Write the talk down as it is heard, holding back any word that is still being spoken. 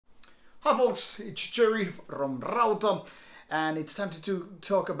Hi folks, it's Jerry from Rauta and it's time to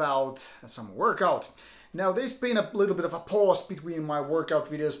talk about some workout. Now there's been a little bit of a pause between my workout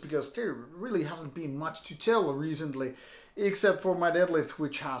videos because there really hasn't been much to tell recently except for my deadlift,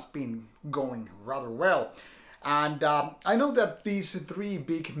 which has been going rather well. And I know that these three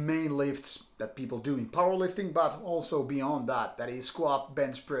big main lifts that people do in powerlifting, but also beyond that, that is squat,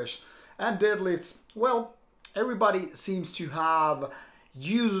 bench press and deadlifts, well, everybody seems to have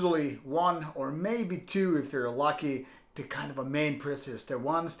usually one or maybe two, if they're lucky, the kind of a main presses, the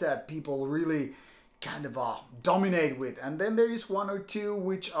ones that people really kind of dominate with. And then there is one or two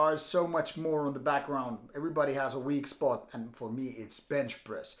which are so much more on the background. Everybody has a weak spot, and for me it's bench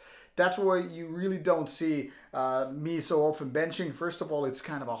press. That's where you really don't see me so often benching. First of all, it's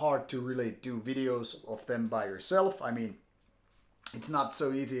kind of hard to really do videos of them by yourself. I mean, it's not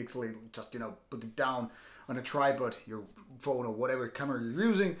so easy actually, just put it down on a tripod, your phone or whatever camera you're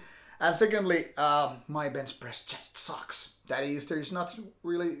using. And secondly, my bench press just sucks. That is, there's not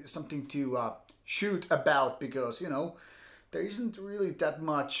really something to shoot about because, there isn't really that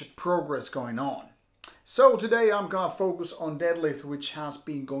much progress going on. So today I'm gonna focus on deadlift, which has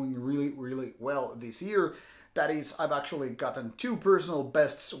been going really well this year. That is, I've actually gotten 2 personal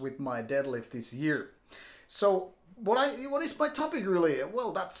bests with my deadlift this year. So what is my topic really?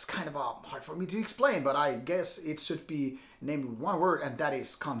 Well, that's kind of hard for me to explain, but I guess it should be named with one word, and that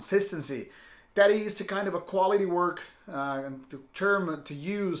is consistency. That is the kind of a quality work, the term to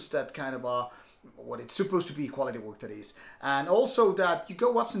use, that kind of what it's supposed to be, quality work, that is. And also that you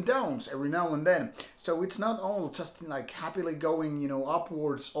go ups and downs every now and then. So it's not all just like happily going,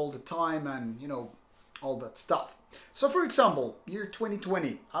 upwards all the time and, all that stuff. So for example, year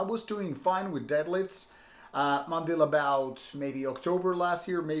 2020, I was doing fine with deadlifts. Until about maybe October last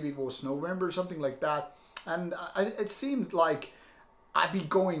year, maybe it was November, something like that. And it seemed like I'd be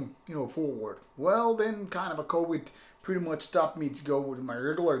going, forward. Well, then kind of a COVID pretty much stopped me to go with my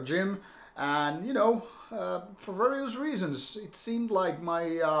regular gym. And, for various reasons, it seemed like my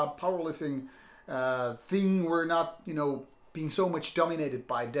powerlifting thing were not, being so much dominated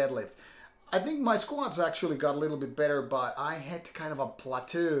by deadlift. I think my squats actually got a little bit better, but I had kind of a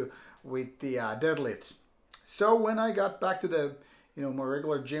plateau with the deadlifts. So when I got back to the, my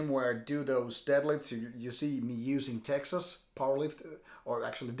regular gym where I do those deadlifts, you see me using Texas powerlift, or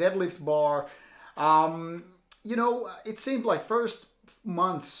actually deadlift bar. It seemed like first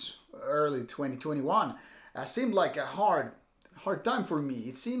months, early 2021, seemed like a hard time for me.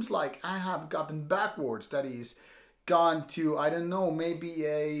 It seems like I have gotten backwards. That is, gone to, I don't know,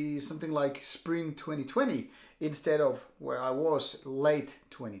 maybe something like spring 2020 instead of where I was late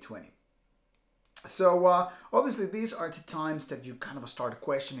 2020. So obviously these are the times that you kind of start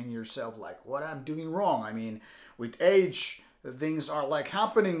questioning yourself, like what I'm doing wrong. I mean, with age, things are like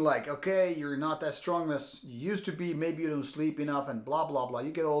happening, like, okay, you're not as strong as you used to be, maybe you don't sleep enough and blah, blah, blah.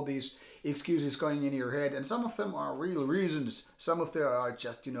 You get all these excuses going in your head, and some of them are real reasons. Some of them are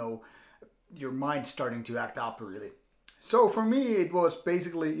just, your mind starting to act up really. So for me, it was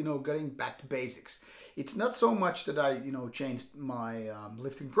basically, getting back to basics. It's not so much that I, changed my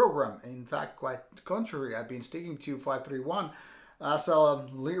lifting program. In fact, quite the contrary, I've been sticking to 531 as a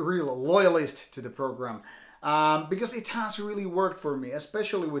real loyalist to the program because it has really worked for me,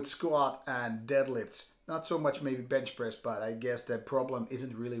 especially with squat and deadlifts. Not so much maybe bench press, but I guess the problem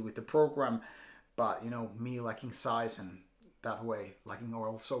isn't really with the program, but, me lacking size and that way lacking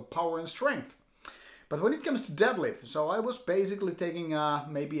also power and strength. But when it comes to deadlift, so I was basically taking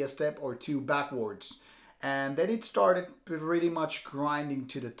maybe a step or two backwards. And then it started pretty much grinding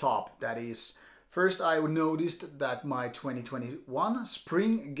to the top. That is, first I noticed that my 2021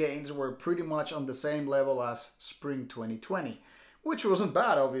 spring gains were pretty much on the same level as spring 2020. Which wasn't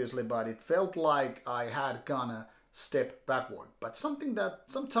bad, obviously, but it felt like I had gone a step backward. But something that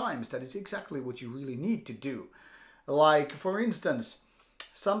sometimes that is exactly what you really need to do. Like, for instance,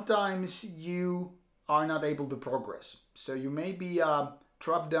 sometimes you are not able to progress. So you maybe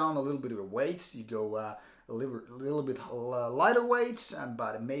drop down a little bit of your weights, you go a little bit lighter weights,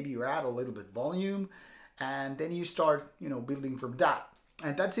 but maybe you add a little bit volume, and then you start, building from that.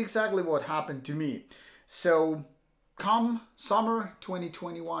 And that's exactly what happened to me. So come summer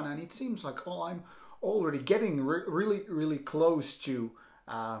 2021, and it seems like, oh, I'm already getting really close to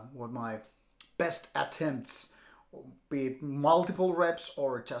what my best attempts, be it multiple reps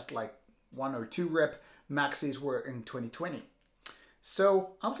or just like 1 or 2 rep maxes were in 2020.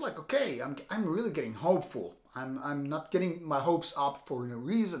 So I was like, okay, I'm really getting hopeful. I'm not getting my hopes up for no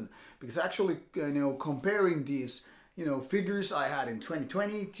reason, because actually, comparing these, figures I had in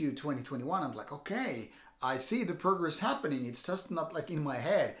 2020 to 2021, I'm like, okay, I see the progress happening. It's just not like in my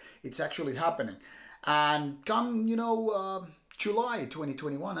head. It's actually happening. And come, July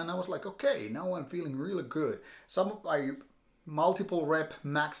 2021, and I was like, okay, now I'm feeling really good. Some of my multiple rep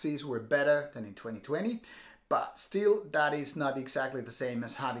maxes were better than in 2020, but still that is not exactly the same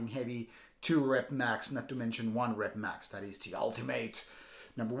as having heavy 2 rep max, not to mention 1 rep max. That is the ultimate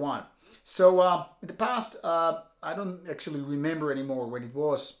number one. So in the past, I don't actually remember anymore when it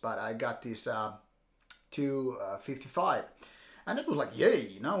was, but I got this 255, and it was like,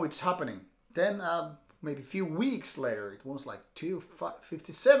 yay, now it's happening. Then maybe a few weeks later, it was like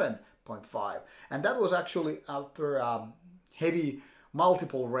 257.5, and that was actually after heavy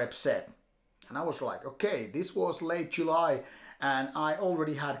multiple rep set. And I was like, okay, this was late July, and I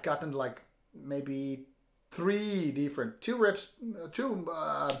already had gotten like maybe 3 different 2 reps, 2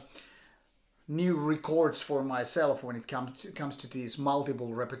 new records for myself when it comes to these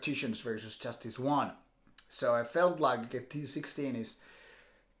multiple repetitions versus just this one. So I felt like 216 is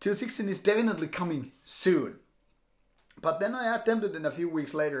definitely coming soon. But then I attempted it a few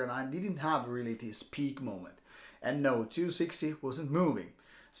weeks later, and I didn't have really this peak moment. And no, 260 wasn't moving.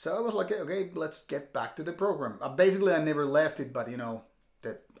 So I was like, okay, let's get back to the program. Basically, I never left it, but the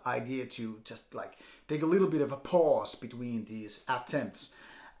idea to just like take a little bit of a pause between these attempts.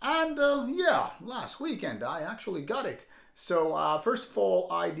 And yeah, last weekend I actually got it. So first of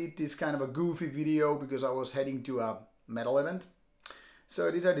all, I did this kind of a goofy video because I was heading to a metal event. So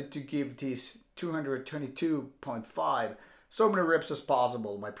I decided to give this 222.5 so many reps as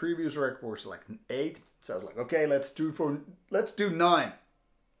possible. My previous record was like 8. So I was like, okay, let's do 9.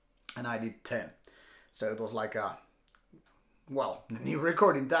 And I did 10. So it was like a new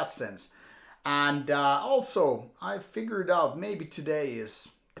record in that sense. And also I figured out maybe today is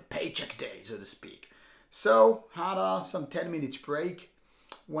the paycheck day, so to speak. So had some 10 minutes break,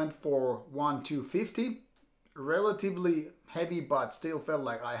 went for 250, relatively heavy, but still felt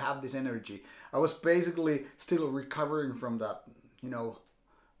like I have this energy. I was basically still recovering from that,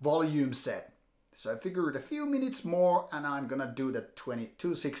 volume set. So I figured a few minutes more and I'm gonna do the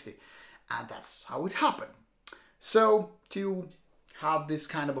 260. And that's how it happened. So to have this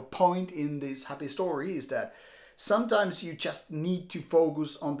kind of a point in this happy story is that sometimes you just need to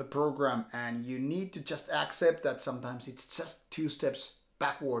focus on the program, and you need to just accept that sometimes it's just 2 steps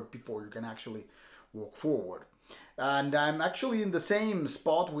backward before you can actually walk forward. And I'm actually in the same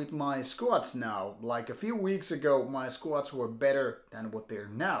spot with my squats now. Like a few weeks ago, my squats were better than what they're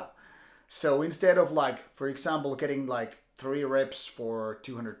now. So instead of like, for example, getting like 3 reps for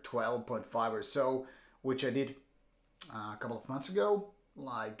 212.5 or so, which I did a couple of months ago,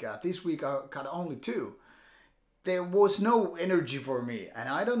 like this week I got only 2. There was no energy for me, and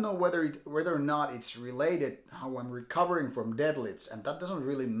I don't know whether or not it's related how I'm recovering from deadlifts, and that doesn't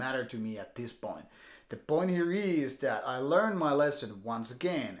really matter to me at this point. The point here is that I learned my lesson once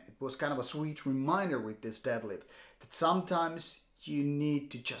again. It was kind of a sweet reminder with this deadlift that sometimes you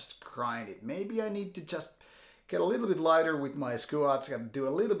need to just grind it. Maybe I need to just get a little bit lighter with my squats and do a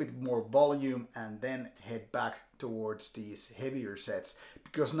little bit more volume, and then head back towards these heavier sets,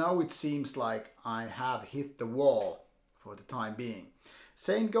 because now it seems like I have hit the wall for the time being.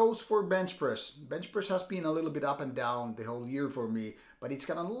 Same goes for bench press. Bench press has been a little bit up and down the whole year for me, but it's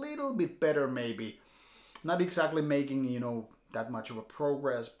gotten a little bit better maybe. Not exactly making, that much of a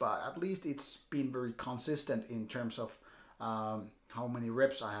progress, but at least it's been very consistent in terms of how many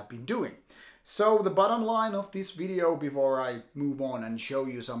reps I have been doing. So the bottom line of this video, before I move on and show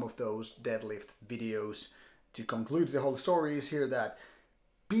you some of those deadlift videos to conclude the whole story, is here that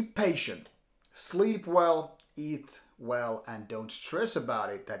be patient, sleep well, eat well, and don't stress about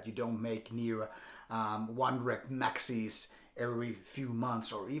it that you don't make near 1 rep maxes every few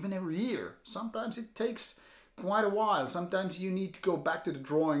months or even every year. Sometimes it takes quite a while. Sometimes you need to go back to the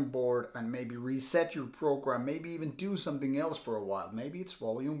drawing board and maybe reset your program, maybe even do something else for a while. Maybe it's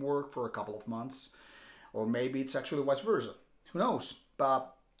volume work for a couple of months, or maybe it's actually vice versa. Who knows?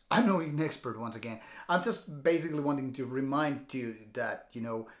 But I'm not an expert once again. I'm just basically wanting to remind you that,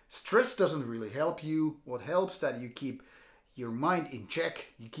 stress doesn't really help you. What helps that you keep your mind in check,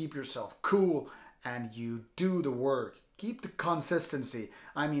 you keep yourself cool, and you do the work. Keep the consistency.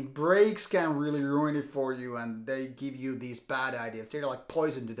 I mean, breaks can really ruin it for you, and they give you these bad ideas. They're like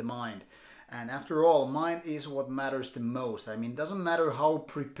poison to the mind. And after all, mind is what matters the most. I mean, it doesn't matter how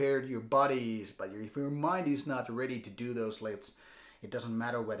prepared your body is, but if your mind is not ready to do those lifts, it doesn't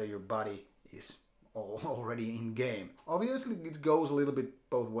matter whether your body is already in game. Obviously, it goes a little bit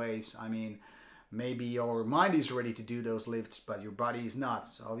both ways. I mean, maybe your mind is ready to do those lifts, but your body is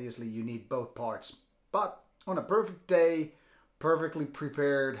not. So obviously, you need both parts. But on a perfect day, perfectly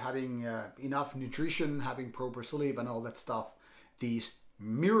prepared, having enough nutrition, having proper sleep and all that stuff, these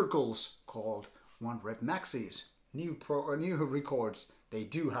miracles called 1 rep maxis, new records, they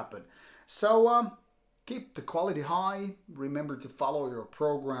do happen. So keep the quality high, remember to follow your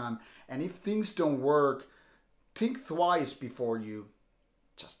program, and if things don't work, think twice before you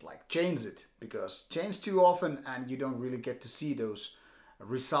just like change it, because change too often and you don't really get to see those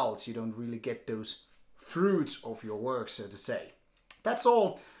results, you don't really get those fruits of your work, so to say. That's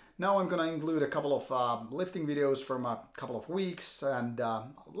all. Now I'm gonna include a couple of lifting videos from a couple of weeks and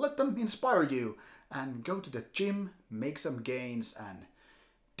let them inspire you, and go to the gym, make some gains and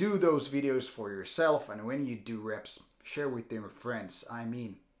do those videos for yourself, and when you do reps, share with your friends. I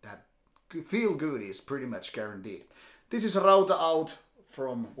mean, that feel good is pretty much guaranteed. This is Rauta out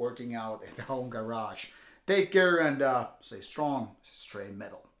from working out at the home garage. Take care and stay strong, stay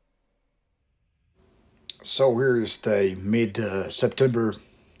metal. So here is the mid-September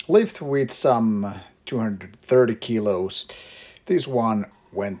lift with some 230 kilos. This one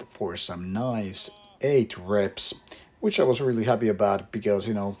went for some nice 8 reps, which I was really happy about because,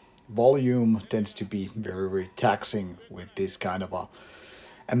 you know, volume tends to be very, very taxing with this kind of a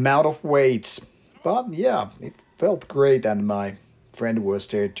amount of weights. But yeah, it felt great and my friend was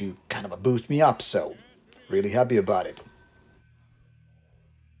there to kind of boost me up, so really happy about it.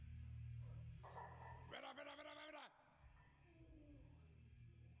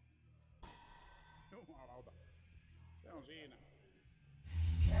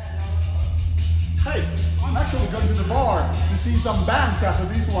 Hey, I'm actually going to the bar to see some bands after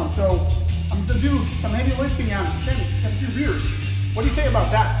this one, so I'm going to do some heavy lifting and then a few beers. What do you say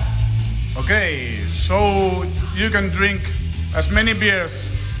about that? Okay, so you can drink as many beers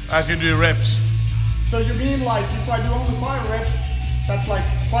as you do reps. So you mean like if I do only 5 reps, that's like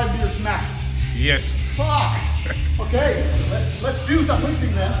 5 beers max? Yes. Fuck! Okay, let's do some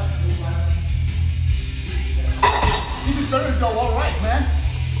lifting then. This is going to go alright, man.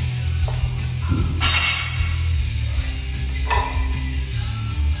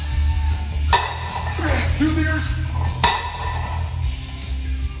 Two beers.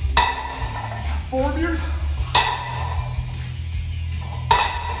 4 beers.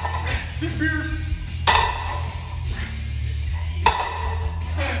 6 beers.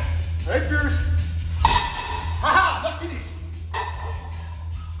 8 beers. Haha, not finished.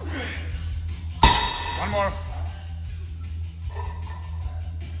 One more.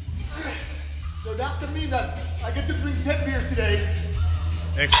 So that's to mean that I get to drink 10 beers today.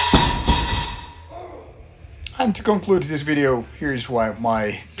 And to conclude this video, here's why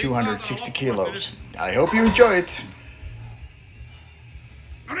my 260 kilos. I hope you enjoy it.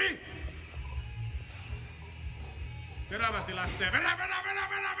 Noniin! Terävästi lähtee. Vedä, vedä, vedä,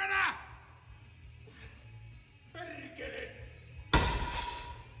 vedä, vedä!